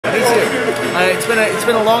It's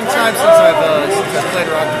been a long time since I've played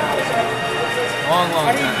Ragnarok. Long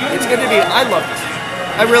time. It's good to be. I love this.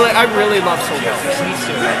 I really love SoulCalibur.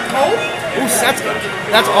 Ooh, Setsuka.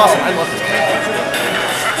 That's awesome. I love this game.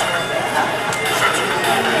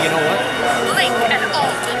 You know what?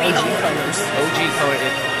 OG color.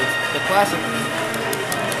 It's the classic.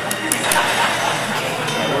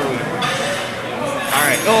 All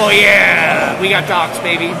right. Oh yeah, we got docs,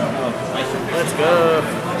 baby. Let's go.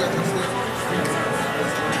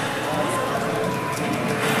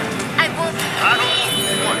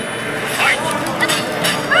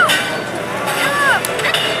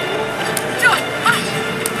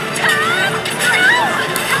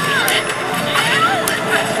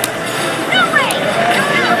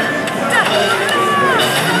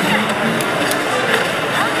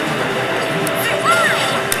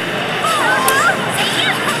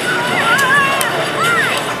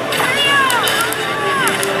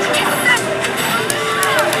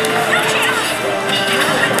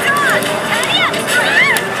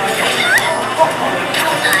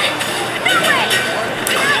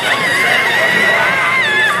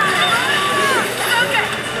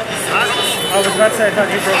 I was about to say, I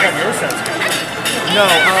thought you broke out your Setsuka. No,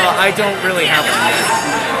 I don't really have one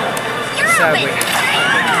yet. Sadly.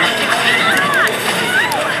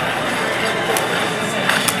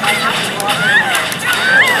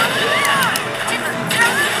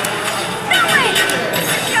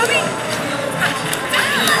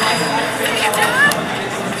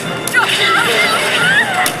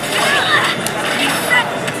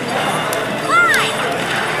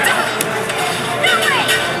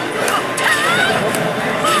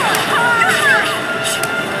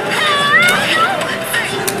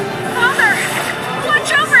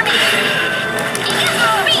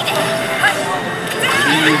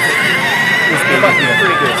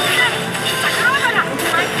 Pretty good.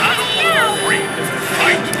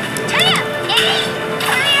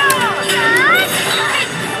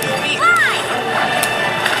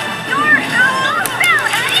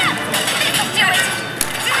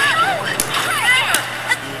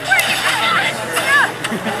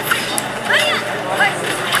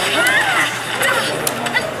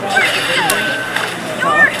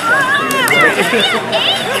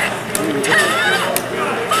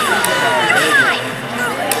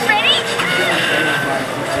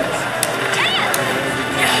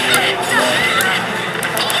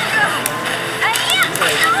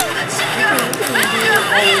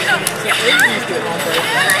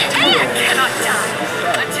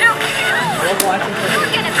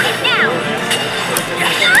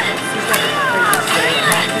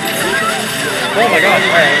 Oh my god,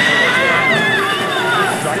 alright.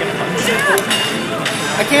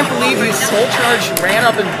 I can't believe you soul charge, ran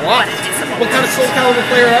up and blocked. What kind of SoulCalibur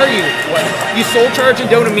player are you? What? You soul charge and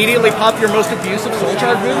don't immediately pop your most abusive soul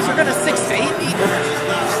charge moves? You're gonna 680.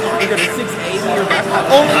 You're gonna 680 or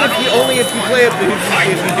only if you play it,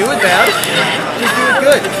 if you do it bad, just do it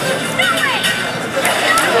good.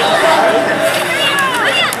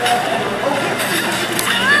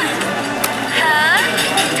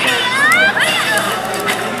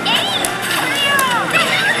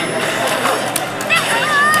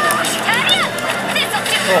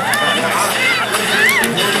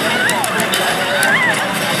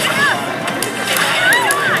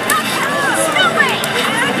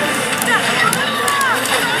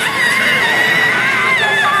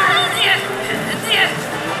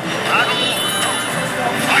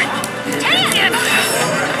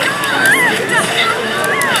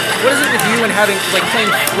 What is it with you and having, like,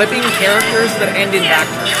 playing flipping characters that end in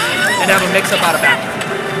backturn and have a mix-up out of backturn?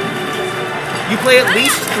 You play at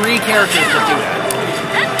least 3 characters that do that.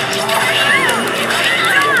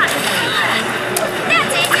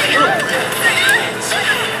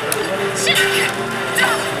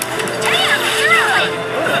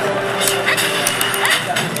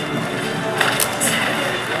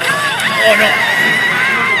 Oh no!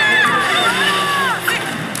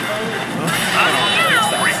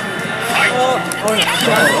 Oh no!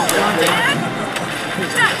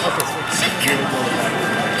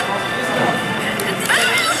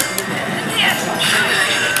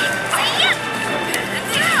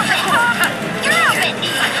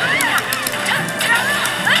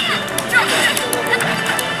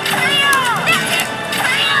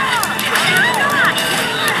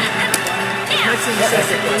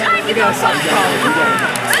 You got some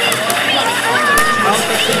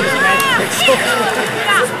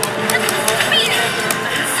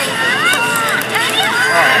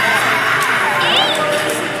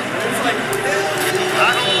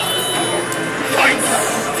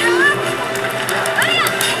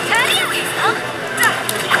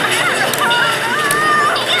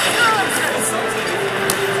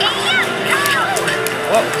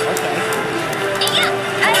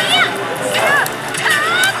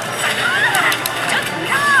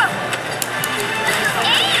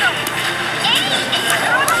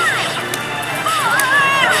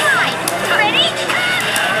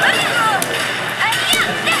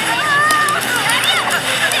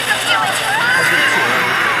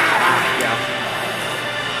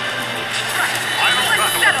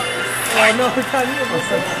no, God, you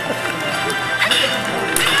listen.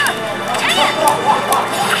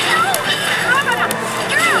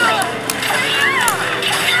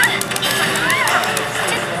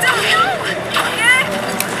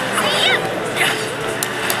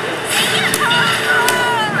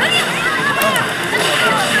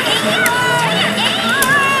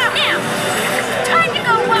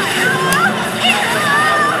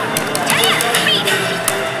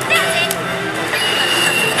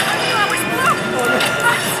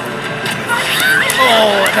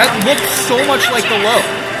 Oh, that looked so much like the low.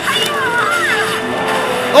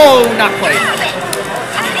 Oh, not quite.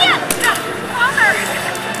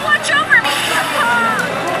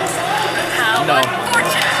 No.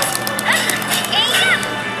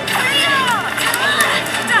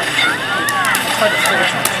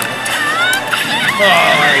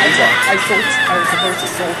 I was supposed to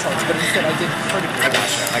soul charge, but instead I did pretty good.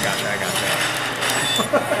 I gotcha.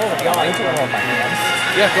 Oh my god, I need to roll my hands.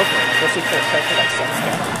 Yeah, go for it. Especially for a character like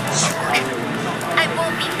Setsuka. I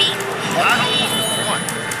won't be beaten.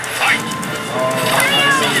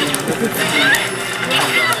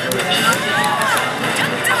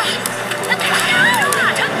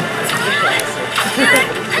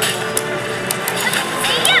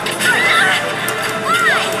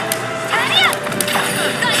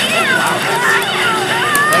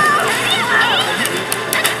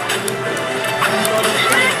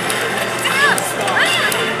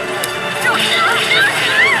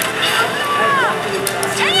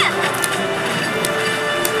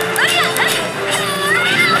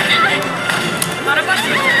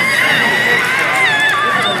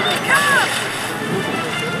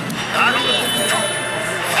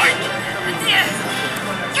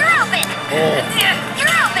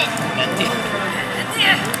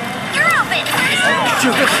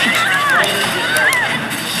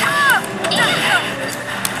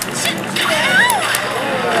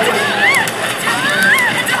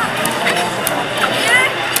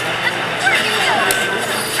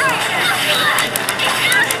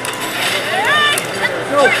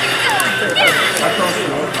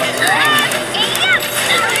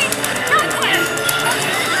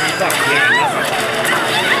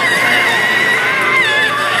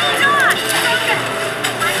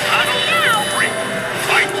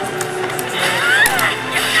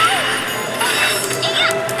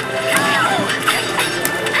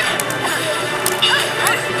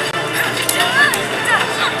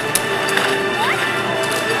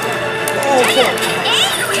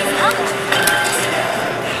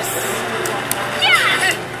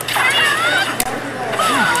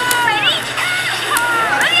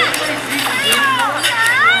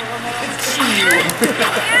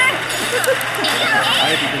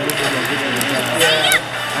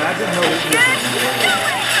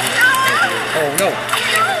 Oh no.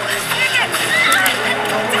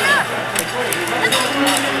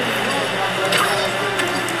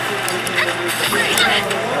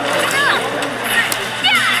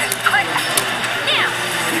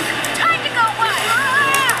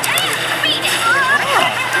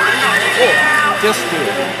 Just do it.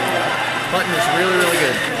 Button is really, really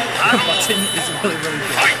good. Button is really, really good.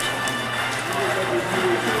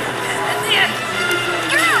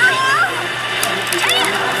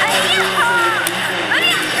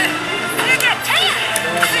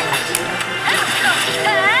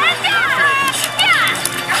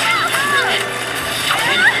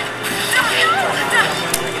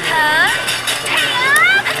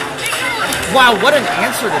 Wow, what an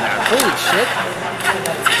answer to that. Holy shit.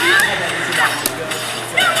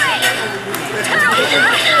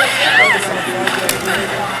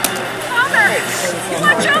 Father,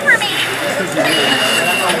 watch over me.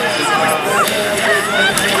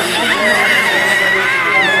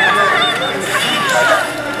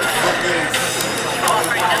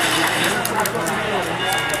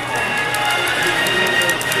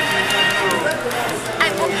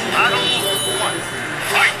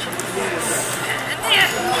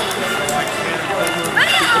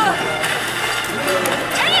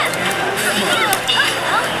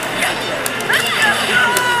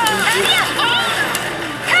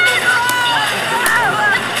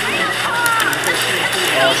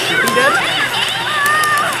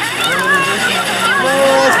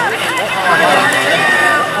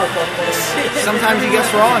 Sometimes he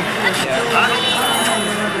gets wrong.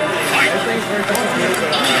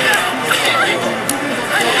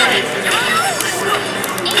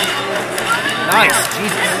 Nice,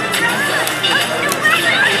 Jesus.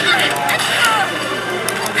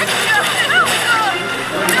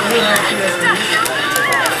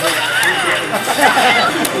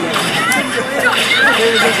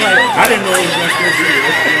 I didn't know it was going to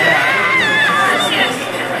be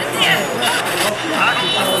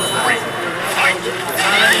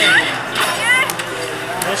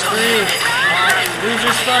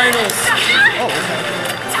Losers finals. Oh, okay.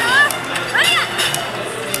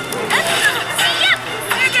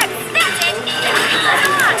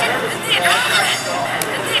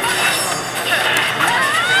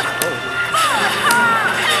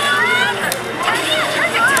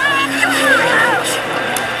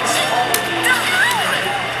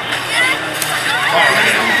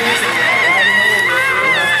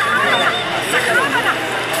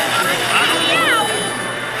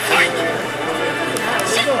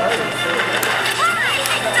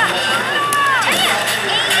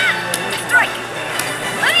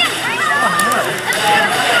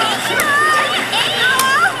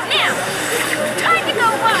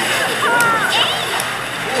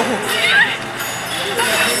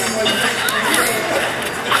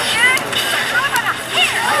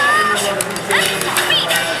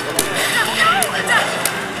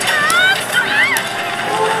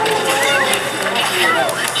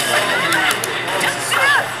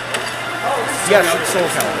 Yes, it's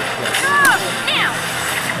SoulCalibur. Yes. Now,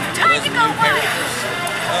 time to go wild.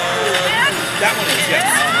 That one is, yes.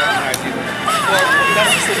 Well,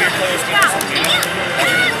 that's just a weird close game or something.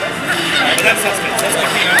 But that's Setsuka. Setsuka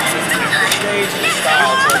came out and says Stage and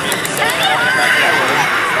style told me to set out and back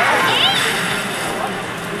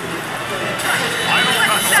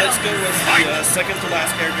Setsuka was the second to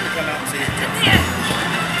last character to come out and say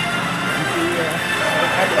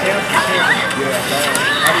That's why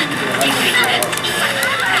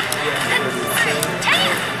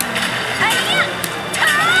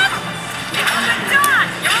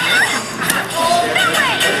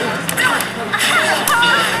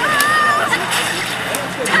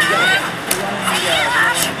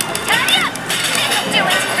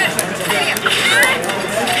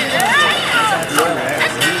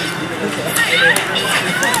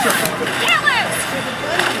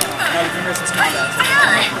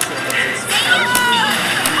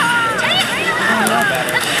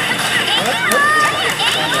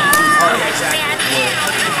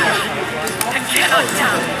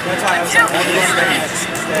I was like,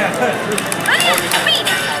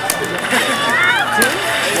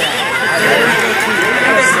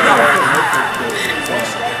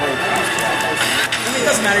 it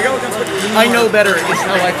doesn't matter. I know better is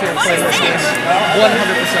how I feel playing this game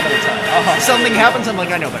 100% of the time. Something happens, I'm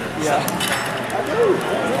like, I know better. Yeah.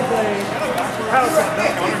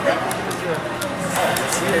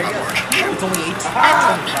 It's only 8.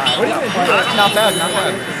 Not bad, not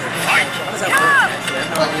bad.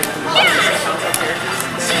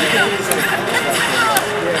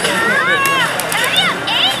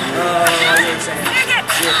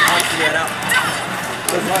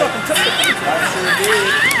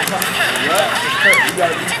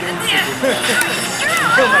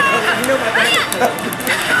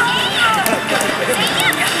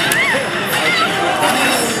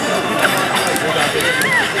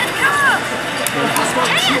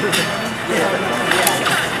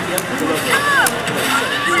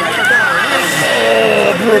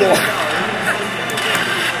 Oh, brutal.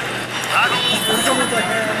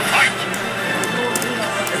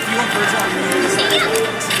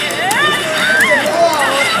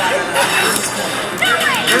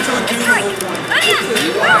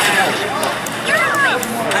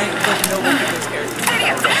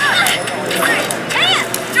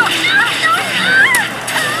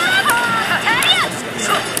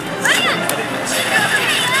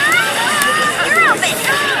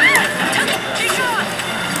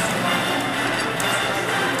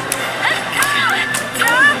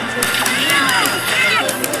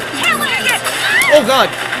 Oh God,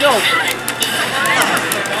 no!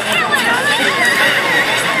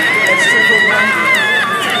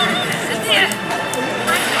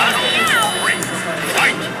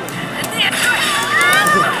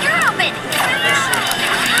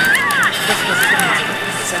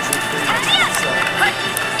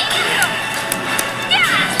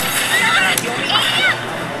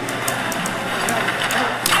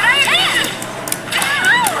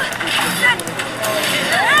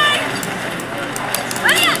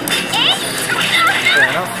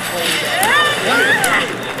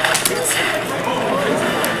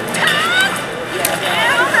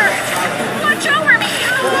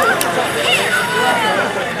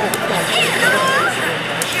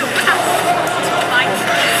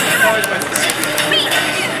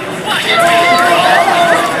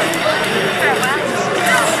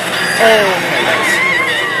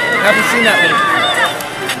 Haven't seen that one.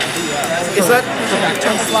 Is that the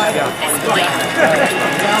back-turn slide? Yeah.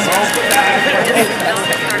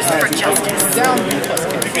 Down.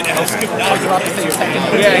 I was about to say your second.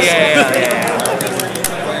 Yeah.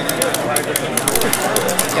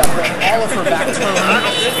 all of her back turn,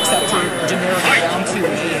 except for generic down 2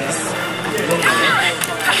 is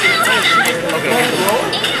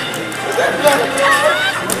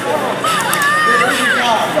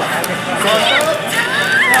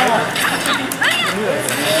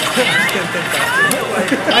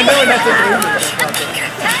I know that's a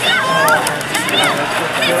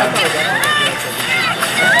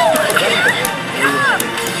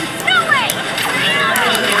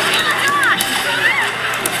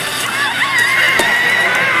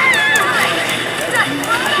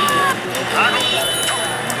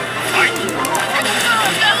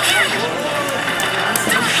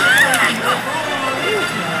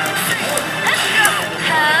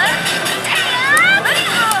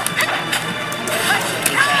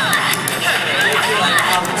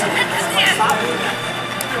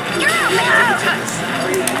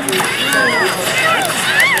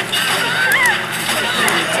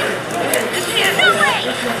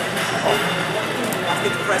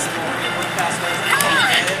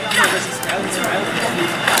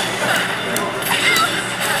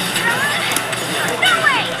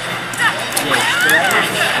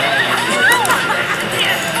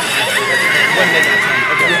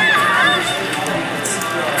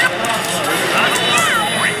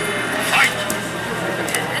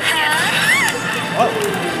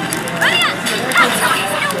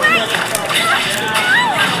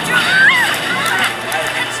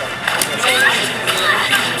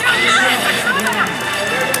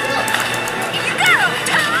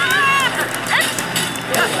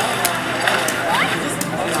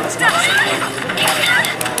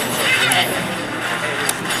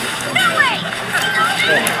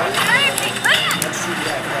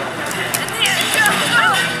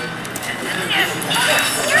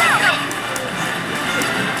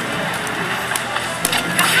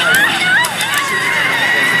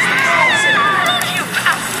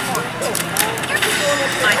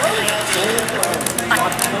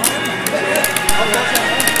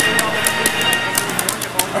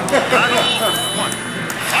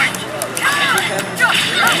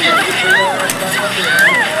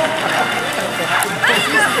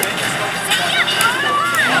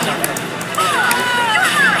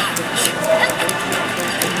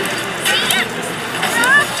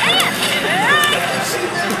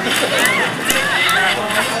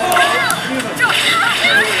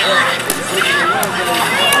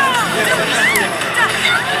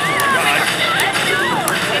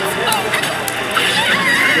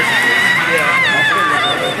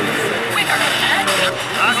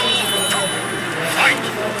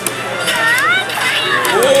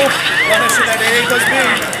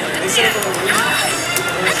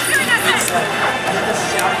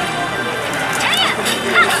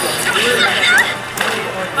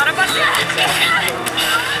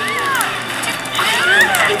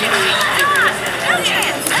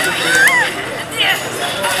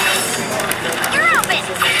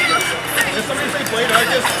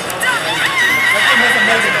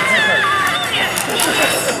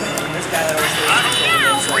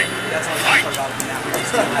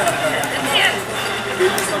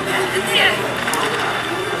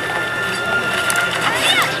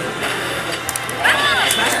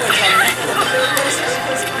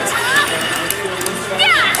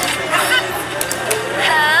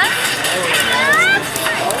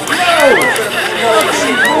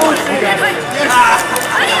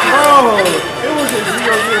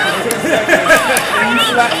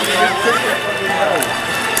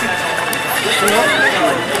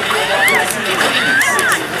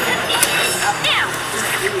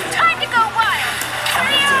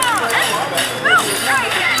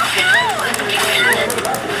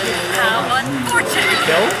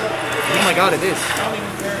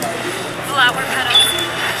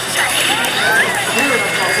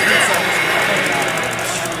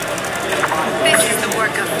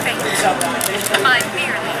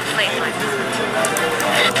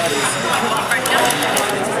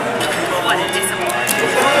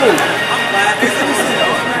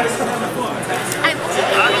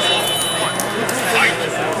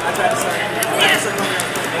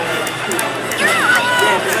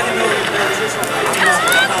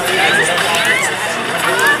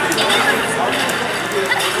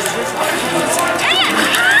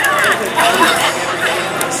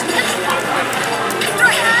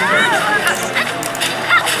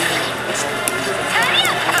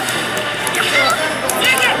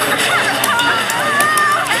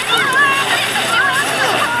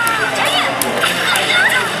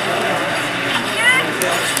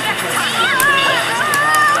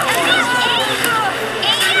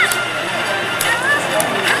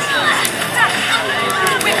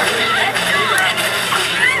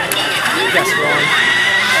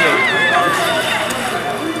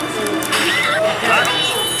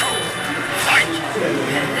The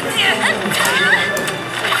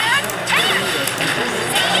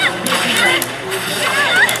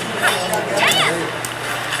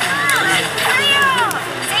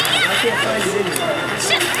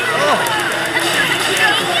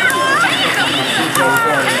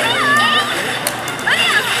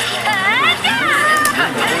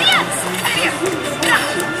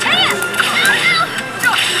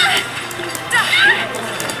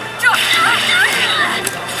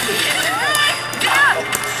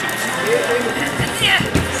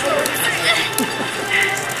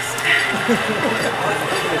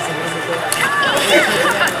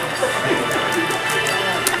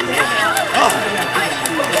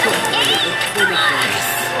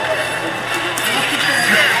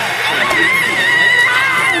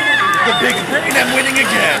big brain, I'm winning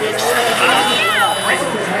again.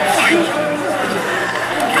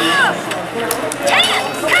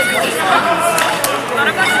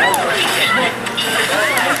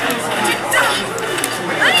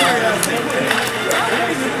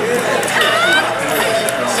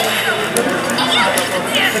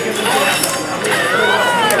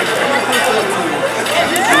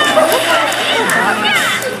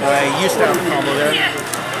 I used to have a combo there.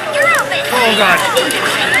 Oh god.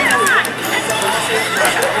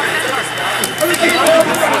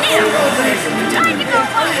 Time to go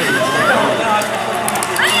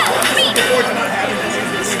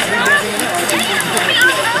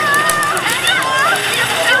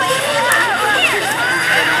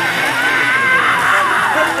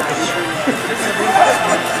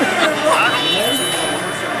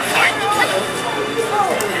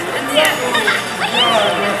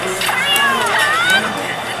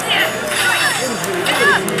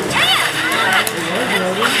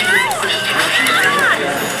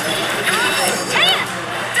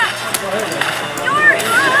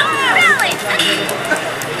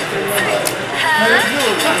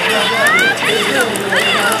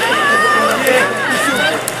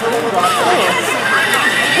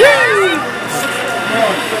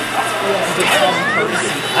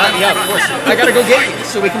Yeah, of course. I gotta go get you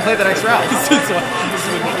so we can play the next round.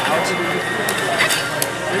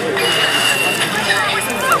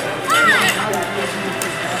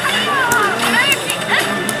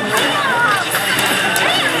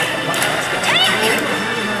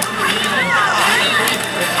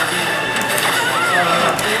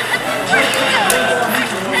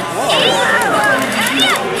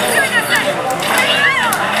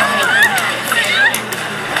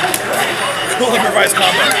 Cool improvised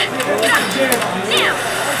combo. Now,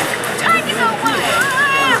 time to go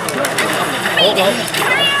Hold on.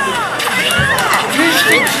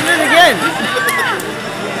 Shoot again.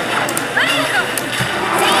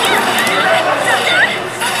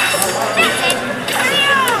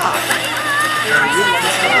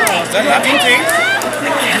 Is that happening, team?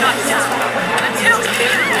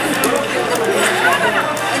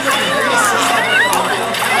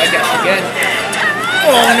 I guess again.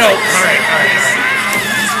 Oh no! Alright.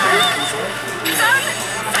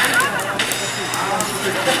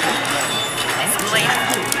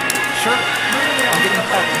 Sure. I'm getting a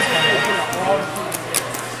part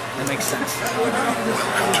that makes sense.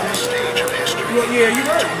 Yeah, you're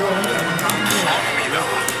right.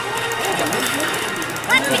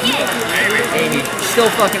 Let's begin. Amy, still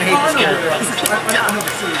fucking hate this character.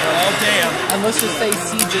 Oh damn. And let's just say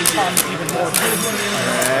CJ Tom's even more crazy.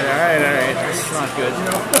 Alright. This is not good.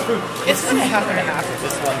 It's gonna happen after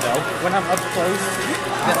this one though. When I'm up close,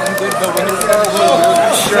 then I'm good, but when it's a little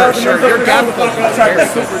weird. Sure. Your gap closing is very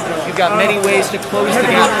good. You've got many ways to close the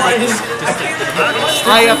gap.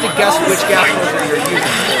 I have to guess which gap closer you're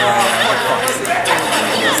using.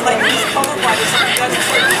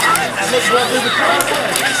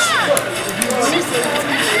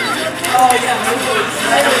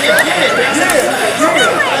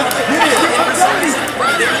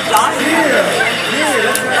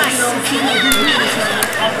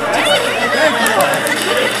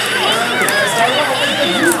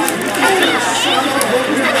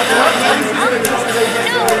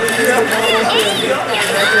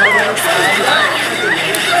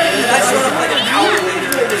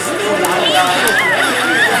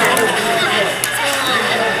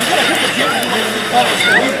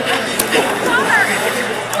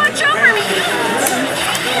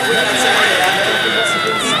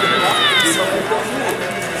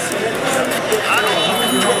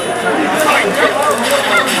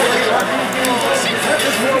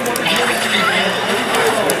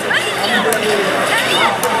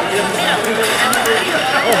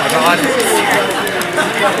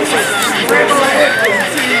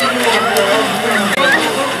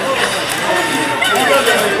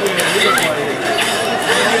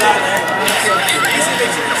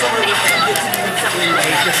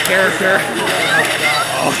 character.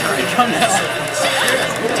 Oh, here I come now.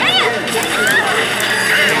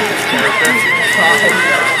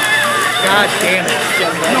 God damn it.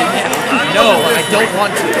 No, I don't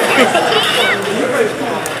want to.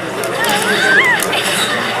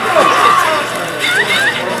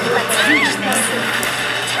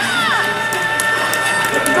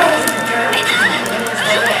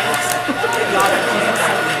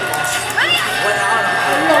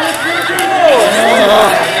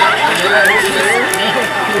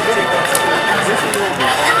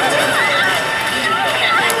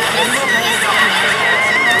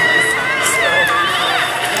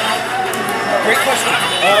 Great question.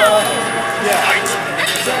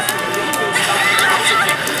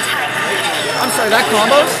 I'm sorry, that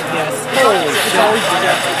combos? Yes. Holy shit.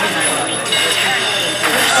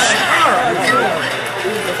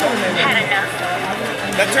 Had enough.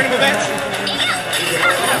 That tournament match?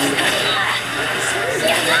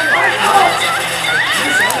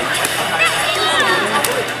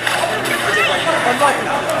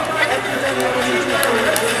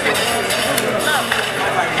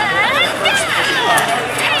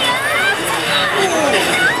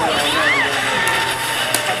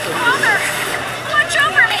 Father, watch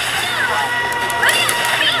over me.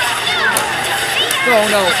 Oh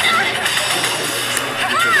no.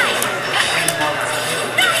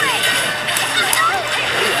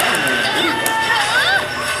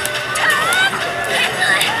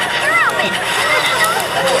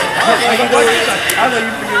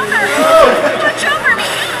 Watch over me.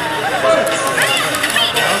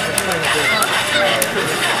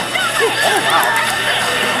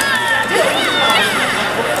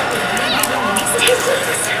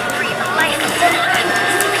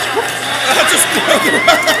 Just broke it.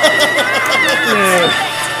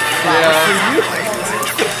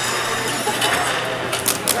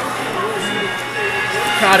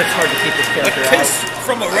 God, it's hard to keep this A character out. kiss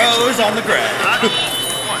from a rose on the ground.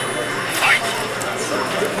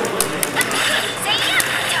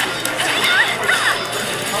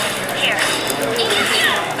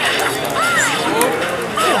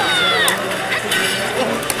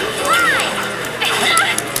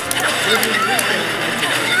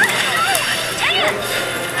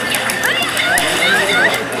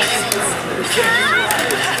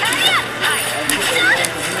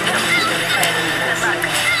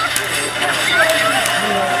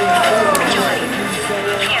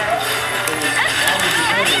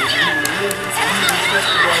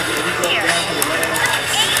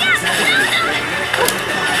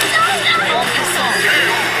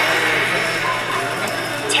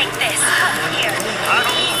 Take this. Here.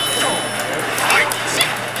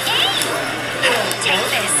 Take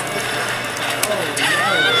this.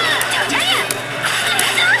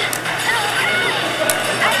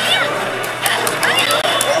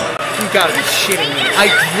 You gotta be shitting me. I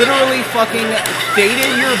literally fucking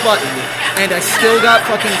baited your button and I still got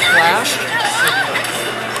fucking flashed.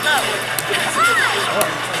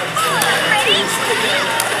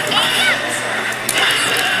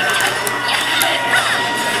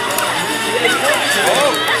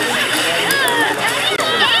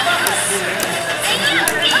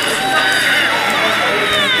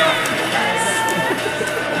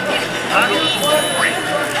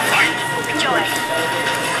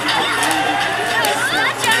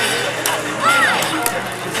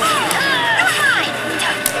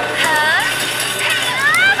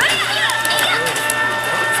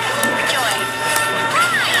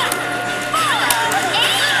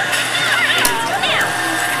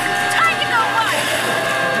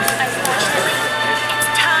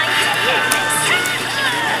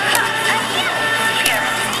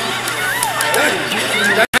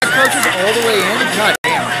 All the way in? God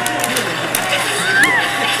damn.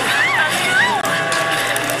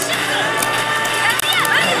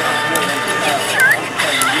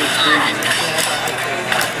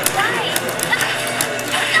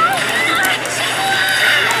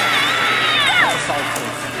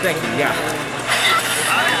 Thank you, yeah.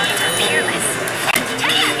 Fearless.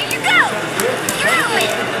 Here you go. Throw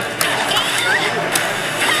it.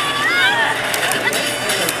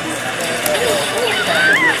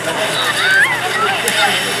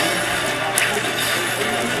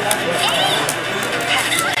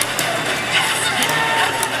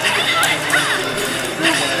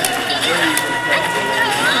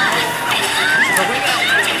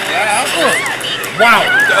 Wow.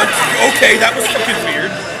 Okay, that was fucking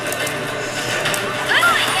weird.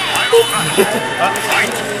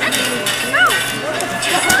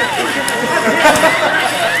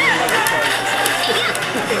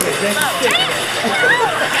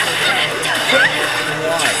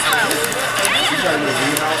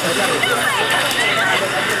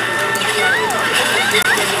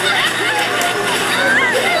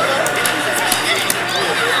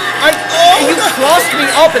 You crossed me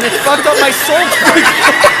up and it fucked up my soul charge.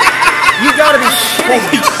 You gotta be shitting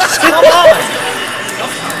me. Come on.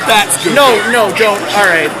 That's good. No, don't.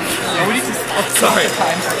 Alright. Sorry.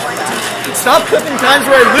 Stop clipping times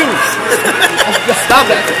where I lose. Stop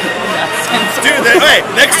that. Dude, hey,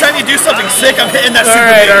 next time you do something sick, I'm hitting that super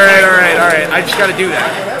beat. Alright. I just gotta do that.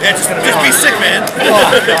 Yeah, just be sick, man. Oh,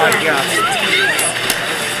 God, yeah.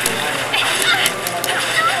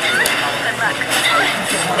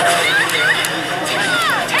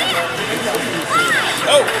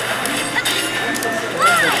 Oh!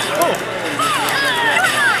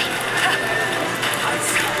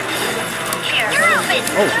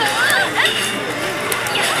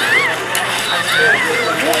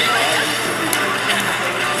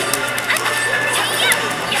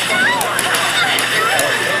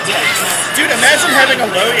 Dude, imagine having a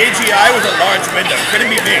low AGI with a large window. Couldn't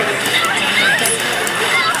be me.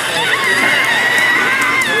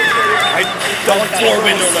 I don't floor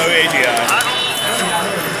window low AGI.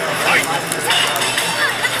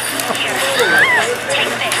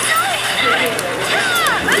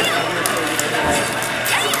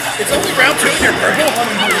 It's only round 2 and you're purple?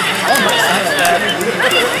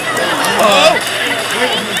 Oh!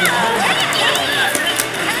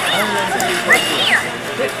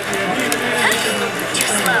 Too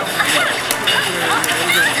slow.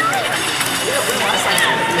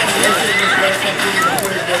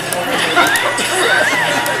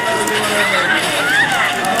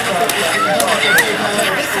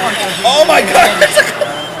 Oh my god!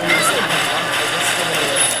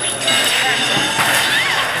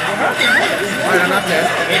 Alright, I'm not dead.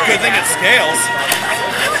 Good thing it scales.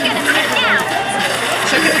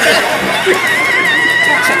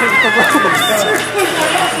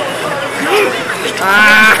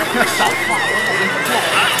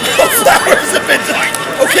 Flowers have been done.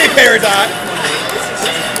 Okay, Peridot.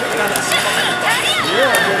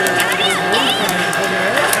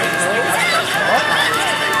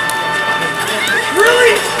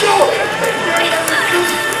 Really? No!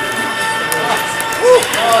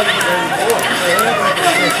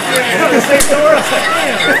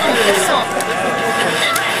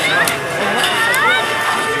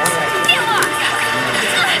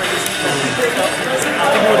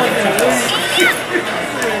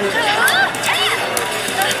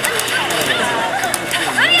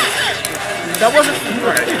 That wasn't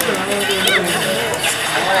right.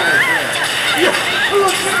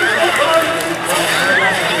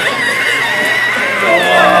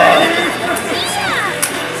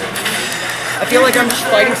 I feel like I'm just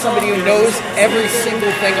fighting somebody who knows every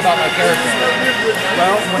single thing about my character.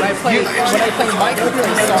 Well, when I play my character,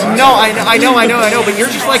 No, I know, but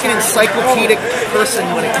you're just like an encyclopedic person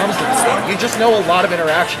when it comes to this game. You just know a lot of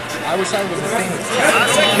interactions. I wish I was the same.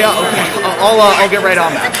 Yeah, okay. I'll get right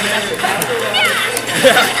on that.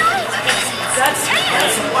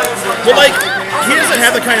 Well, like, he doesn't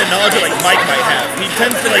have the kind of knowledge that, like, Mike might have. He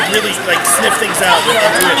tends to, like, really, like, sniff things out with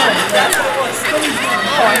intuition.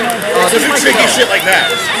 So do tricky shit like that.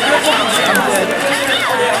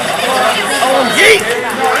 Oh, yeet!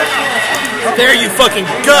 There you fucking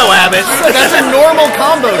go, Abbott. That's a normal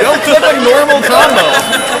combo. Don't clip a normal combo.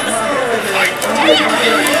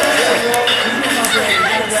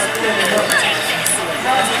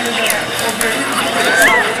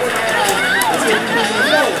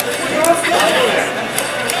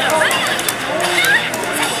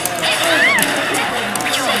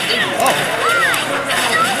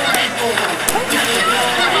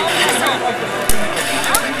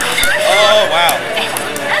 Oh, wow.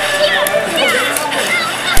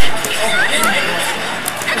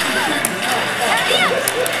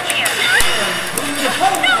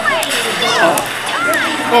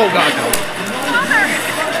 Oh, God, no.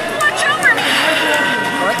 Watch over me.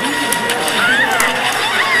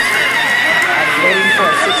 I'm waiting for a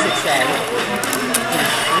 667.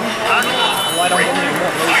 Well, I don't believe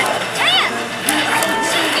more.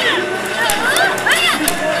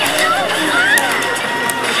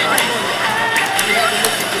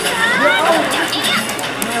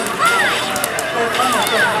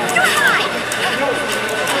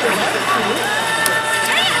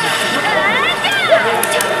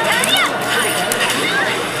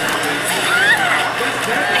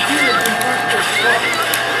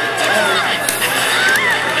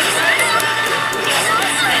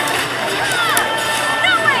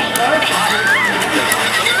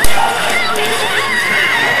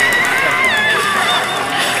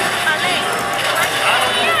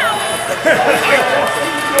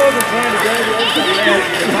 wasn't planning to go to the other side.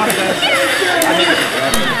 My bad. I need to be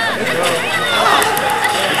careful.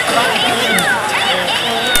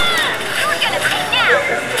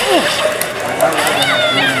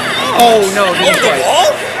 Oh no, didn't Over the quite.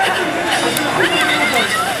 wall?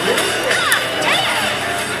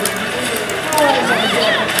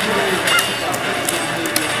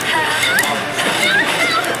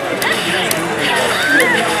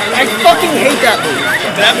 I fucking hate that move.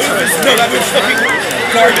 That move's fucking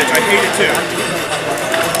garbage. I hate it too.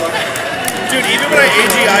 Dude, even when I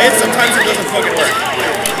AGI it, sometimes it doesn't fucking work.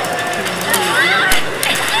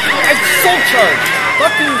 I soul charge.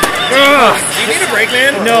 Fucking. Do you need a break,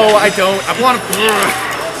 man? No, I don't. I want to.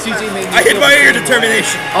 CJ made me I admire your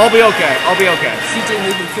determination. I'll be okay. I'll be okay. CJ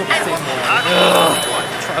made me feel the same way.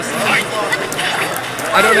 Trust me.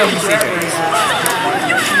 I don't know who CJ is.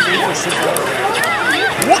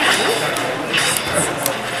 What?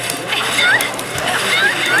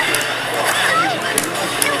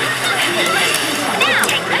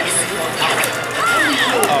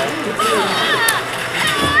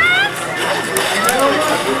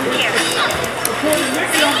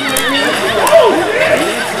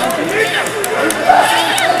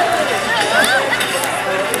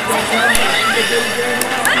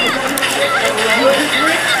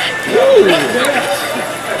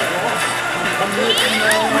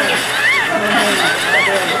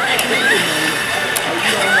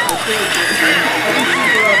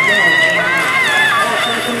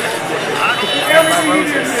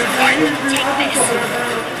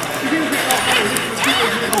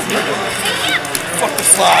 Fuck the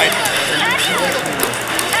slide.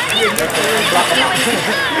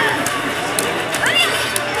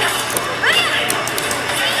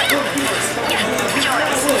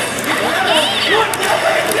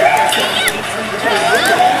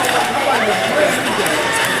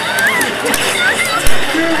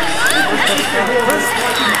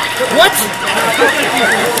 What?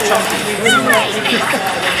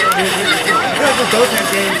 Both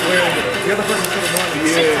have games where the other person could have won.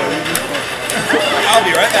 I'll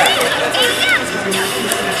be right back.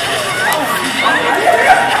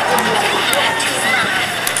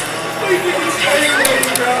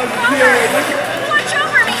 Watch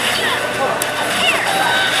over me.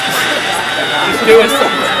 He's doing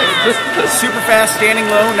something. Super fast, standing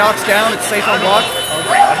low, knocks down, it's safe on block.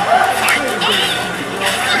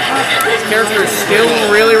 This character is still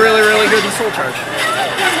really, really, really good in Soul Charge.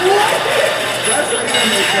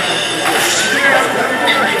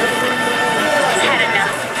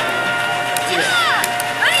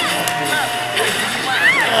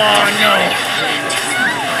 Oh no.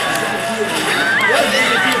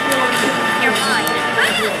 You're mine.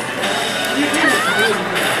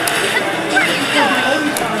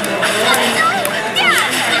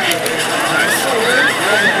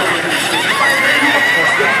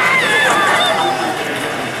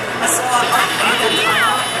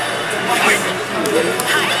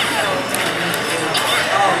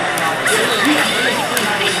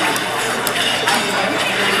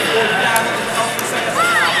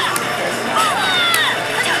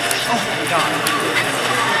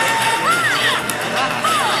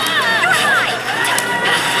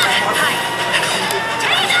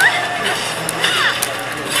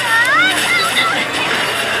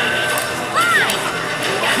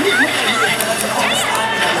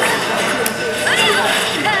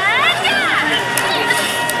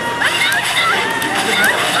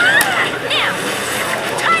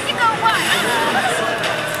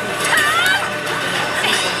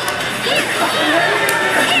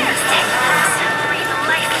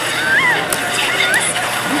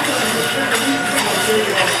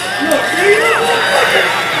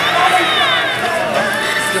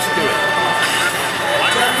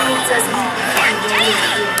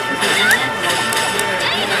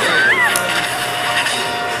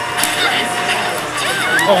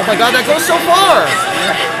 Oh my god, that goes so far!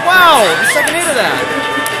 Wow, the second hit of that!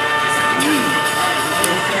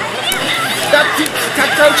 That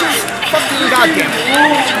crouches? Fucking goddamn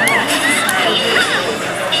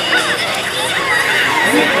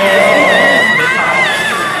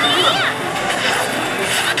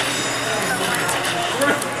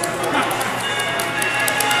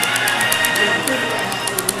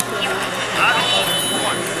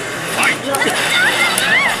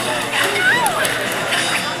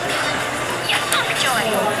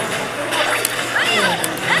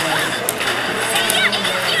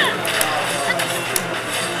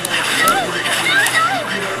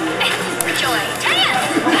Enjoy.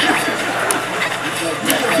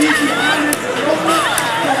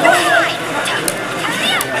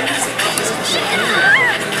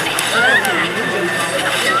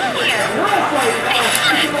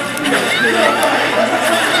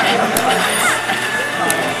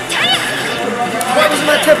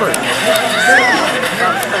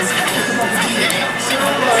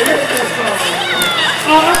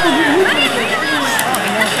 Oh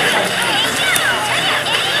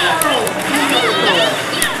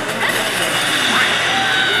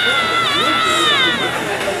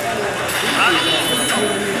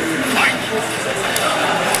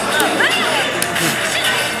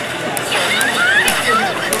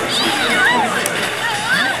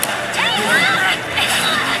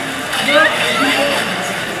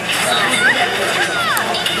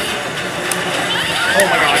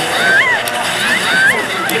my god.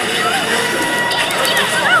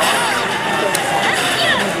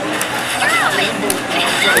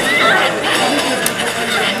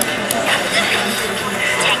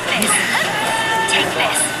 Take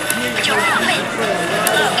this. You're open.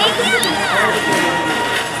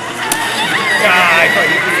 Ah, I thought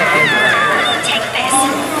you could Take this.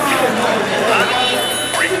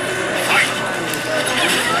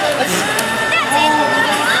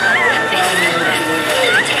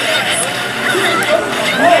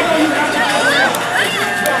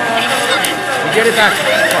 You get it back.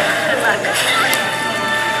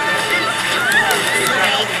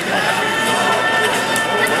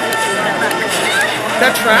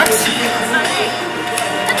 That tracks?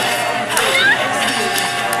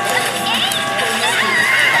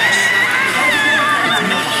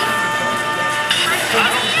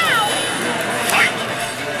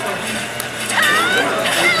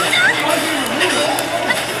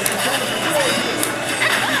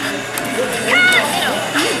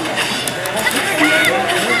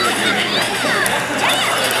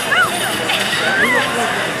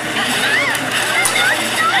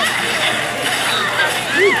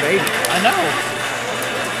 Ooh, baby. I know.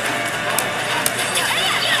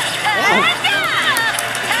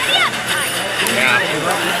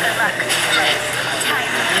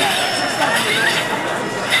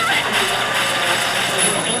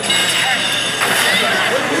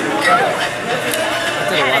 That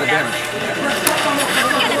did a lot of damage.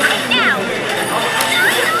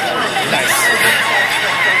 Nice.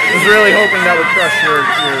 I was really hoping that would crush your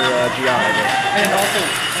GI. And also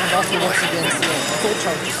works against soul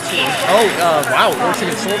charges too. Oh, wow, it works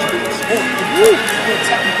against soul charges. Oh, it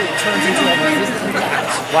technically turns into a resistant attack.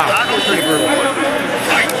 Wow, pretty brutal.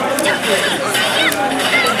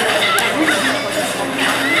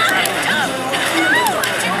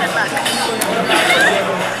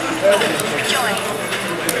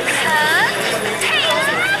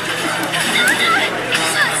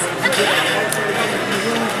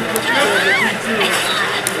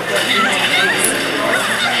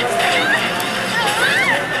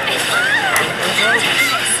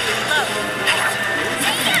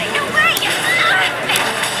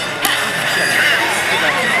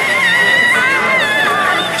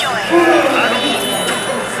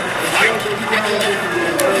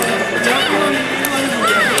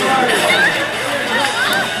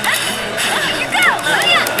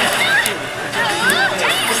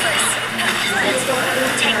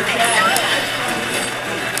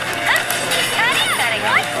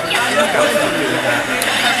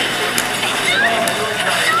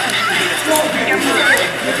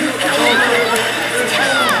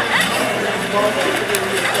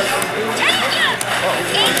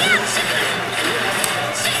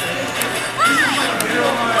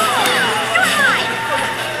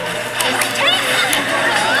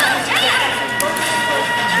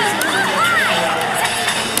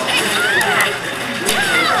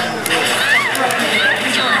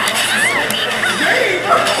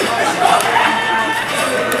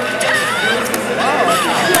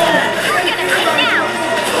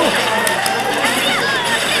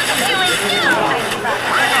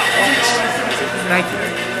 Thank you.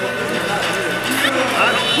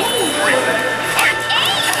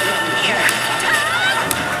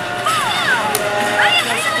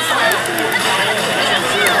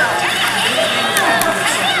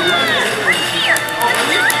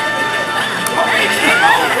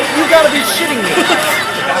 You gotta be shitting me.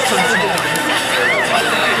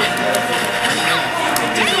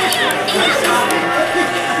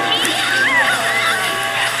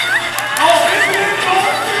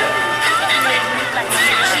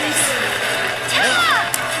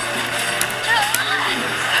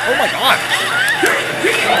 Oh my god!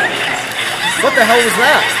 What the hell was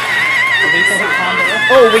that?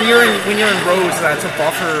 Oh, when you're in rows, that's a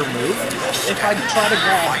buffer move. If I try to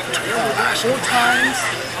grab 4 times,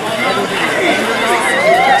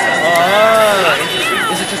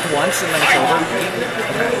 Is it just once and then it's over?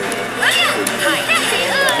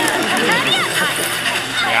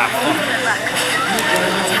 Yeah.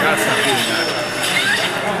 Gotta stop doing that.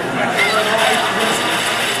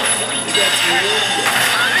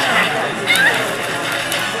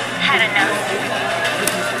 Had enough.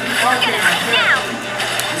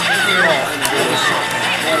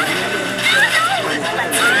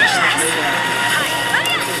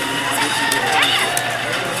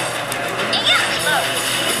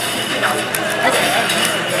 Can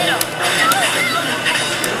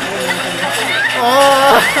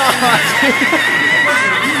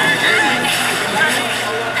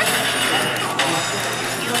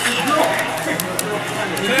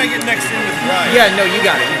I get next in with Ryan? Yeah, no, you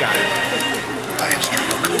got it, you got it.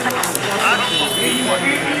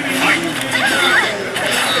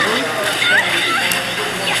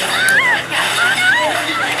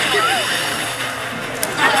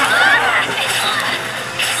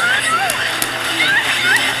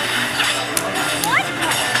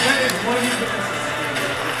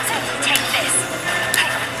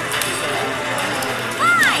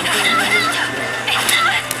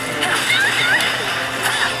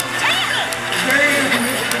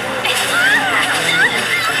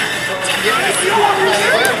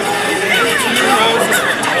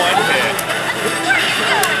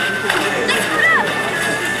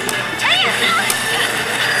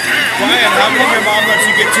 Ryan, how come your mom lets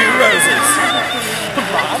you get 2 roses?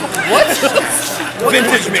 What?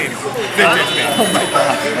 Vintage meme. Vintage meme. Oh my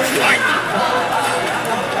god.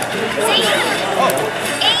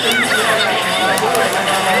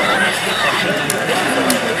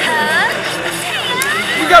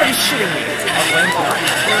 You gotta be shitting me.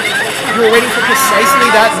 You were waiting for precisely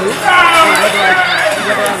that move?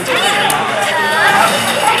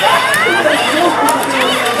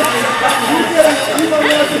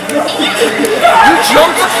 You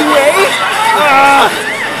jumped to A?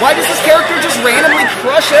 Why does this character just randomly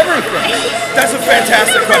crush everything? That's a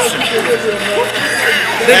fantastic question.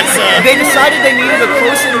 They decided they needed a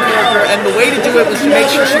close-in character, and the way to do it was to make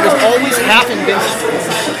sure she was always half invincible.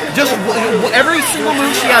 Just every single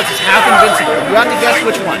move she has is half invincible. You have to guess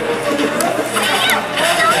which one.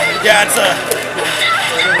 Yeah, that's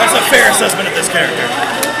a fair assessment of this character.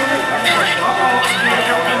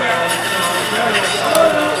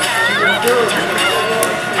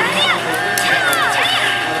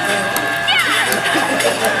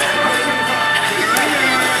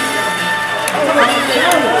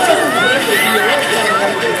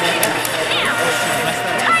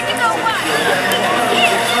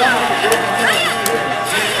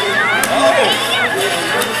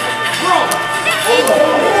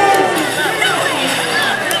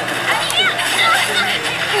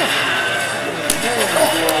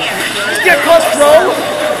 Get close, bro!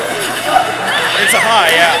 It's a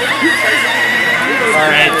high, yeah.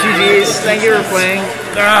 Alright, GG's. Thank you for playing.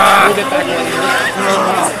 We'll get back later.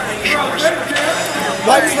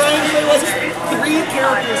 What Ryan played was 3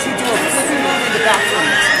 characters who do a flipping move in the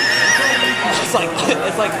background. It's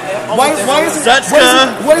like why is it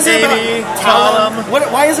Setsuka, what is it Amy, about Tom.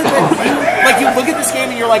 why is it that you look at this game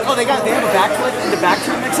and you're like, oh, they have a backflip and the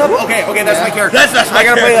backflip mix up? Okay, that's my character. That's my I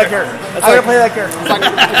gotta character. play that character. I gotta play that character.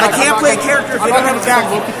 I can't play a character if they don't have a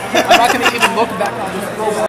backflip. I'm not gonna even look back on this.